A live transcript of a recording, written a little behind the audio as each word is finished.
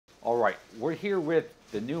All right, we're here with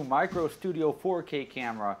the new Micro Studio 4K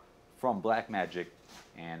camera from BlackMagic,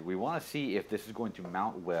 and we want to see if this is going to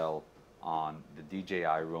mount well on the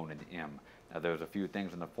DJI Ronin M. Now, there's a few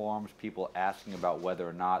things in the forums, people asking about whether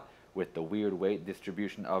or not, with the weird weight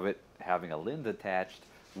distribution of it, having a lens attached,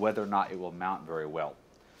 whether or not it will mount very well.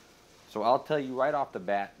 So I'll tell you right off the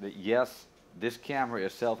bat that yes, this camera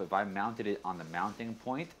itself, if I mounted it on the mounting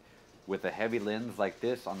point with a heavy lens like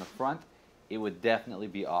this on the front, it would definitely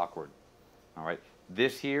be awkward. All right,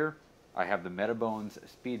 this here, I have the Metabones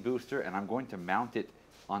speed booster, and I'm going to mount it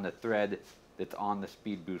on the thread that's on the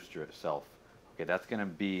speed booster itself. Okay, that's going to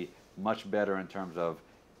be much better in terms of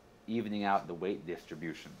evening out the weight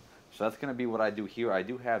distribution. So that's going to be what I do here. I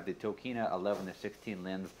do have the Tokina 11-16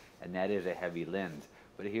 lens, and that is a heavy lens.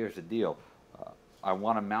 But here's the deal. I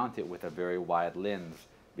want to mount it with a very wide lens,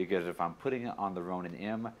 because if I'm putting it on the Ronin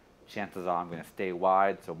M, chances are I'm going to stay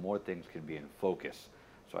wide so more things can be in focus.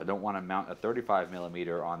 So I don't want to mount a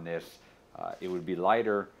 35mm on this. It would be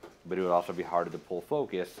lighter, but it would also be harder to pull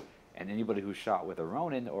focus. And anybody who's shot with a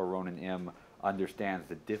Ronin or Ronin M understands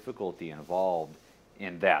the difficulty involved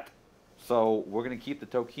in that. So we're going to keep the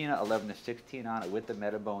Tokina 11-16 on it with the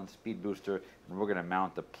Metabone speed booster, and we're going to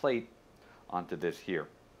mount the plate onto this here.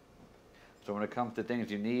 So when it comes to things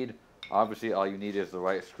you need, obviously all you need is the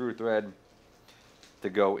right screw thread to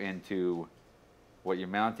go into what you're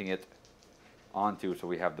mounting it onto. So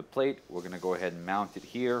we have the plate, we're going to go ahead and mount it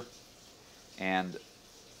here, and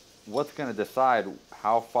what's going to decide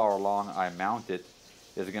how far along I mount it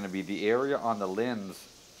is going to be the area on the lens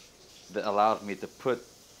that allows me to put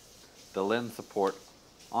the lens support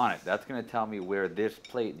on it. That's going to tell me where this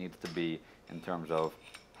plate needs to be in terms of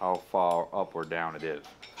how far up or down it is.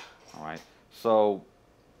 All right, so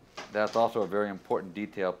that's also a very important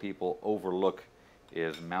detail people overlook,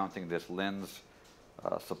 is mounting this lens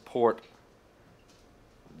support.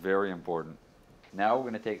 Very important. Now we're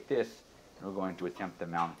going to take this and we're going to attempt to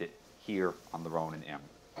mount it here on the Ronin M.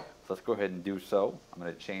 So let's go ahead and do so. I'm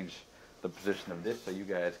going to change the position of this so you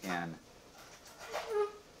guys can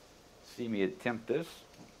see me attempt this.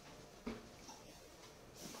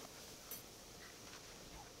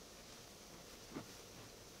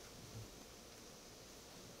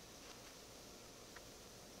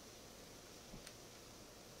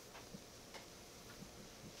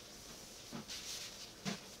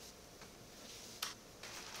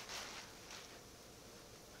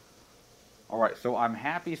 Alright, so I'm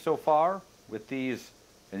happy so far with these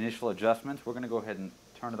initial adjustments. We're going to go ahead and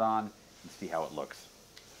turn it on and see how it looks.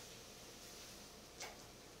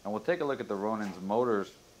 And we'll take a look at the Ronin's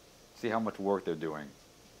motors, see how much work they're doing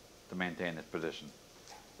to maintain this position.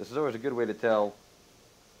 This is always a good way to tell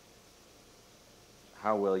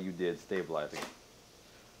how well you did stabilizing it.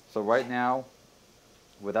 So right now,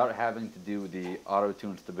 without having to do the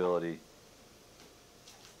auto-tune stability,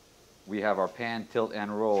 we have our pan, tilt,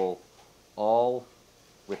 and roll all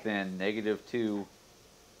within -2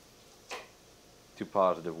 to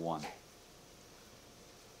 +1.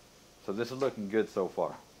 So this is looking good so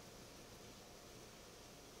far.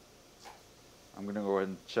 I'm going to go ahead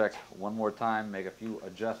and check one more time, make a few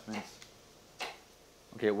adjustments.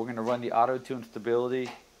 Okay, we're going to run the auto-tune stability,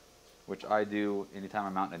 which I do anytime I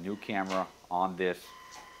mount a new camera on this.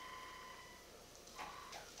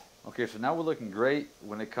 Okay, so now we're looking great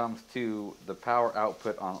when it comes to the power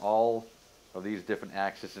output on all of these different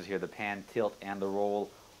axes here, the pan, tilt, and the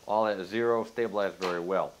roll, all at 0, stabilized very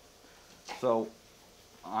well. So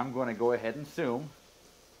I'm going to go ahead and assume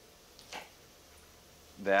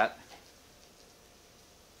that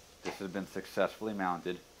this has been successfully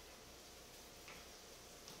mounted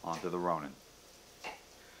onto the Ronin.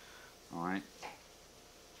 Alright.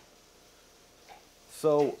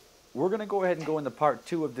 So we're going to go ahead and go into part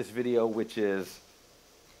 2 of this video, which is,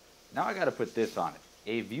 now I got to put this on it,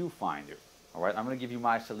 a viewfinder. Alright, I'm going to give you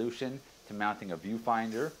my solution to mounting a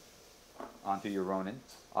viewfinder onto your Ronin.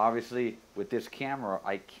 Obviously, with this camera,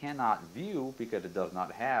 I cannot view because it does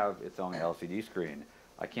not have its own LCD screen.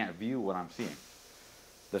 I can't view what I'm seeing.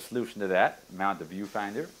 The solution to that, mount the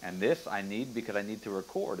viewfinder, and this I need because I need to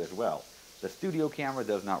record as well. The studio camera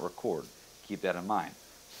does not record. Keep that in mind.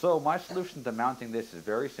 So my solution to mounting this is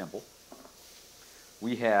very simple.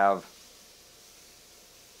 We have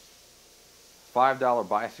 $5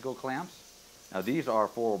 bicycle clamps. Now these are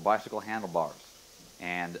for bicycle handlebars,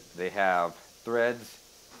 and they have threads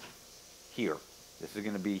here. This is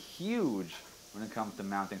going to be huge when it comes to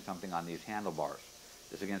mounting something on these handlebars.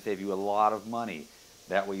 This is going to save you a lot of money.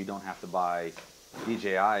 That way you don't have to buy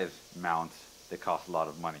DJI's mounts that cost a lot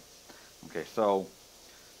of money. Okay, so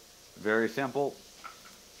very simple.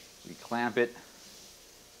 We clamp it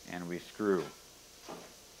and we screw.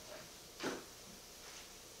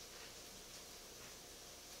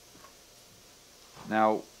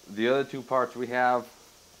 Now, the other two parts we have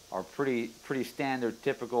are pretty standard,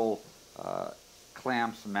 typical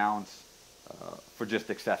clamps, mounts for just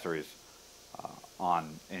accessories on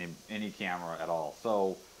any camera at all.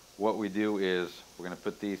 So what we do is we're going to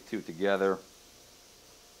put these two together,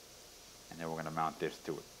 and then we're going to mount this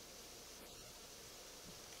to it.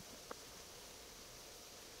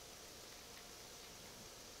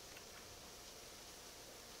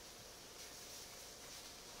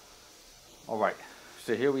 All right,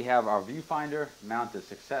 so here we have our viewfinder mounted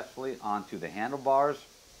successfully onto the handlebars.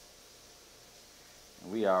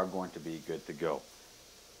 And we are going to be good to go.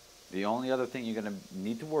 The only other thing you're going to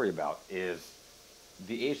need to worry about is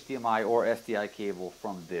the HDMI or SDI cable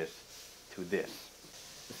from this to this.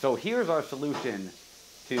 So here's our solution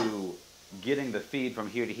to getting the feed from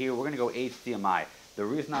here to here. We're going to go HDMI. The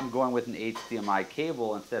reason I'm going with an HDMI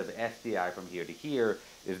cable instead of SDI from here to here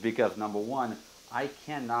is because, number one, I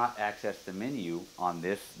cannot access the menu on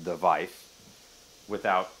this device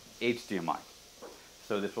without HDMI.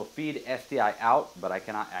 So this will feed SDI out, but I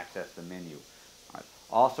cannot access the menu. All right.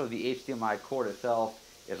 Also, the HDMI cord itself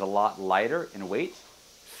is a lot lighter in weight,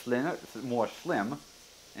 more slim,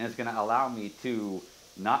 and it's going to allow me to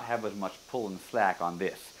not have as much pull and slack on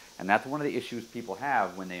this. And that's one of the issues people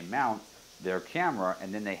have when they mount their camera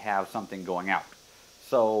and then they have something going out.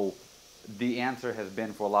 So the answer has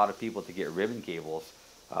been for a lot of people to get ribbon cables.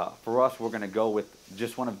 For us, we're going to go with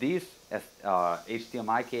just one of these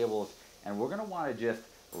HDMI cables, and we're going to want to just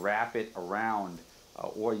wrap it around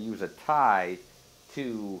or use a tie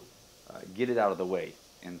to get it out of the way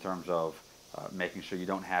in terms of making sure you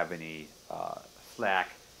don't have any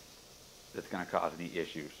slack that's going to cause any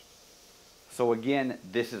issues. So again,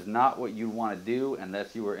 this is not what you want to do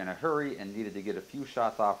unless you were in a hurry and needed to get a few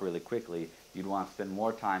shots off really quickly. You'd want to spend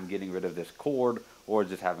more time getting rid of this cord or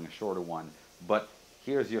just having a shorter one. But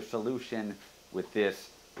here's your solution with this.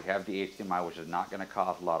 We have the HDMI, which is not going to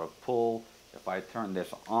cause a lot of pull. If I turn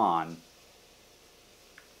this on,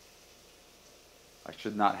 I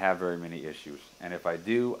should not have very many issues. And if I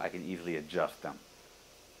do, I can easily adjust them.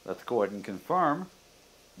 Let's go ahead and confirm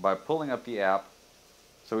by pulling up the app.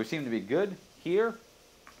 So we seem to be good here.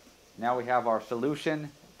 Now we have our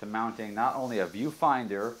solution to mounting not only a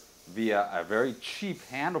viewfinder via a very cheap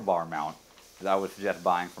handlebar mount that I would suggest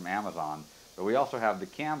buying from Amazon, but we also have the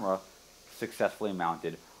camera successfully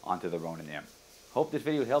mounted onto the Ronin M. Hope this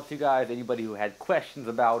video helps you guys. Anybody who had questions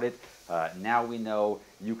about it, now we know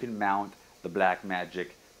you can mount the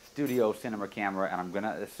BlackMagic Studio Cinema camera, and I'm going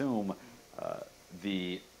to assume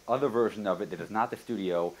the other version of it that is not the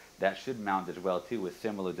Studio, that should mount as well too with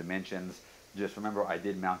similar dimensions. Just remember, I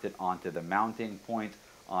did mount it onto the mounting point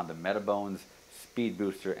on the Metabones speed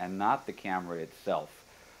booster and not the camera itself.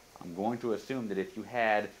 I'm going to assume that if you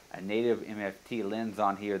had a native MFT lens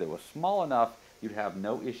on here that was small enough, you'd have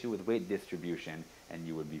no issue with weight distribution and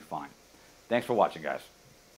you would be fine. Thanks for watching, guys.